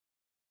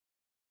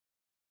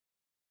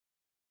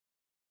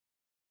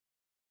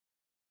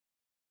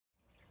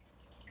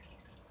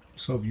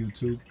What's up,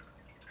 YouTube?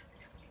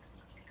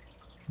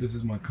 This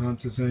is my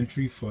contest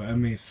entry for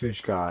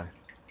MAFishGuy.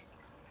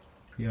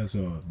 He has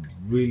a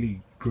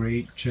really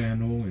great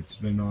channel. It's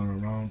been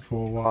around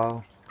for a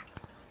while.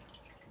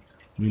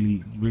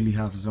 Really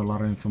has a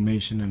lot of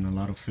information and a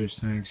lot of fish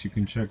tanks you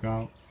can check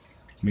out.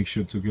 Make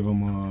sure to give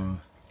him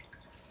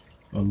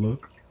a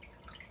look.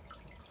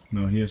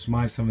 Now here's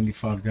my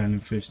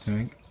 75-gallon fish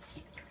tank.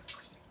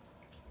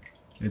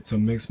 It's a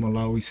mixed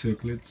Malawi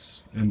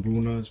cichlids,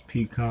 Mbunas,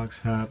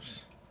 peacocks,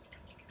 haps.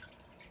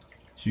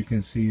 As you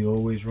can see,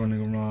 always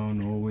running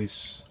around,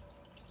 always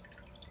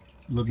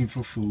looking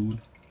for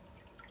food.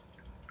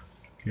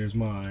 Here's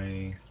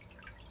my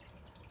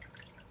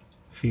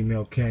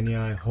female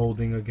Kenyi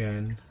holding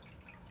again.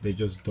 They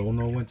just don't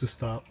know when to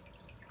stop.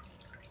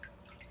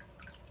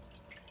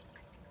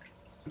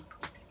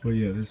 But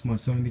yeah, this is my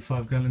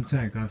 75-gallon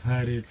tank. I've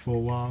had it for a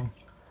while.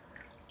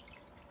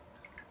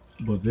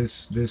 But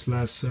this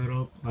last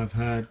setup I've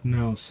had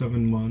now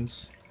 7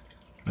 months.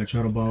 I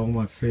try to buy all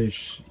my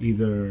fish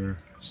either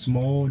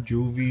small,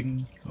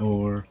 juvie,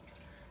 or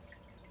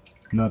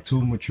not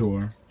too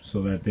mature,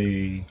 so that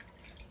they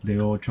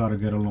all try to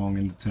get along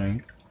in the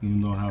tank,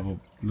 even though I have a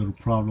little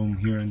problem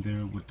here and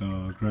there with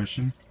the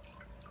aggression.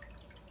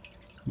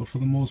 But for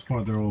the most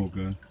part, they're all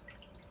good.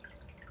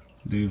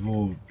 They've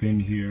all been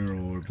here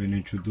or been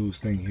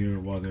introduced in here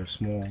while they're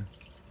small.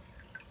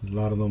 A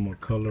lot of them are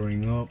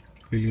coloring up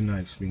really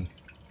nicely.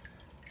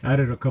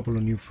 Added a couple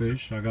of new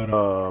fish. I got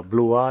a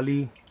blue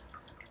ollie,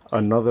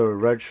 another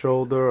red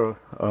shoulder,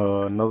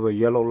 another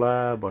yellow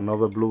lab,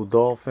 another blue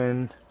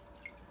dolphin.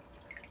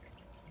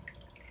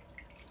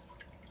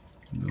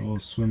 They're all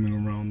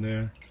swimming around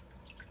there.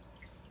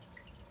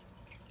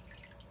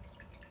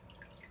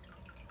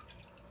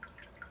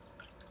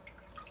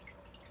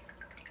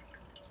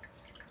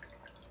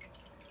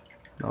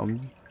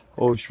 I'm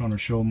always trying to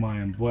show my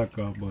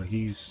Mbueka, but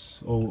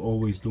he's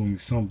always doing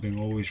something,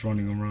 always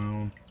running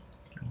around,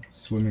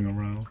 swimming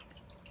around.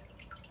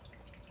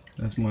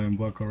 That's my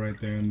Mbueka right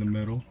there in the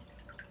middle.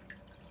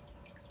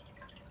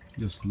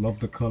 Just love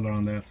the color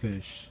on that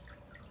fish.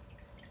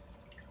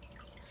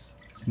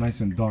 It's nice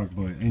and dark,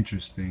 but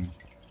interesting.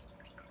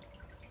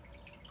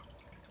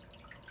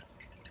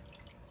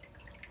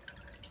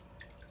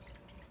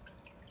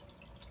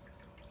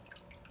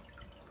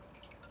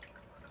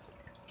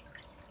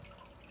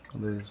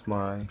 This is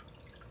my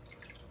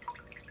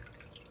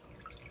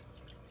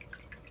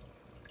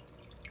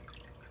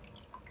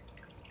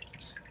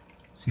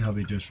see how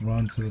they just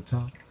run to the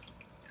top?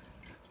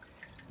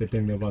 They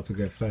think they're about to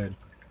get fed.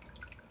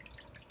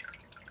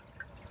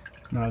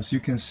 Now, as you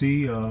can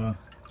see,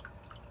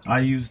 I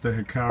use the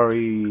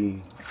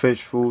Hikari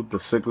fish food, the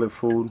cichlid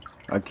food.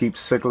 I keep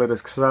Cichlid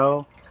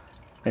XL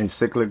and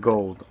Cichlid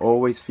Gold.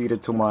 Always feed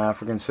it to my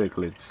African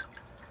cichlids.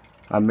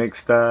 I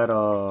mix that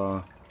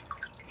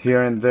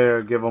here and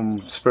there, give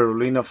them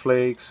spirulina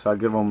flakes, I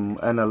give them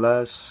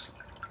NLS.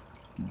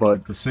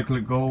 But the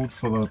Cichlid Gold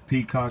for the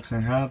peacocks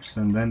and haps,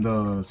 and then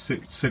the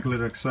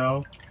Cichlid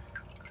XL,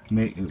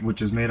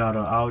 which is made out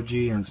of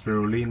algae and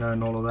spirulina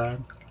and all of that.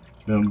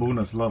 The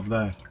Mbunas love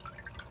that.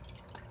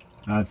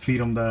 I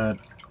feed them that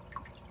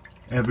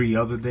every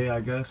other day, I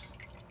guess,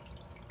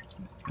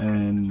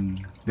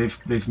 and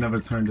they've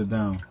never turned it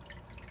down.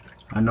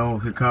 I know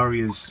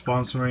Hikari is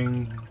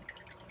sponsoring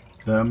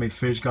the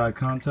MAFishGuy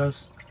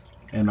contest,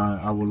 and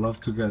I would love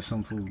to get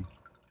some food.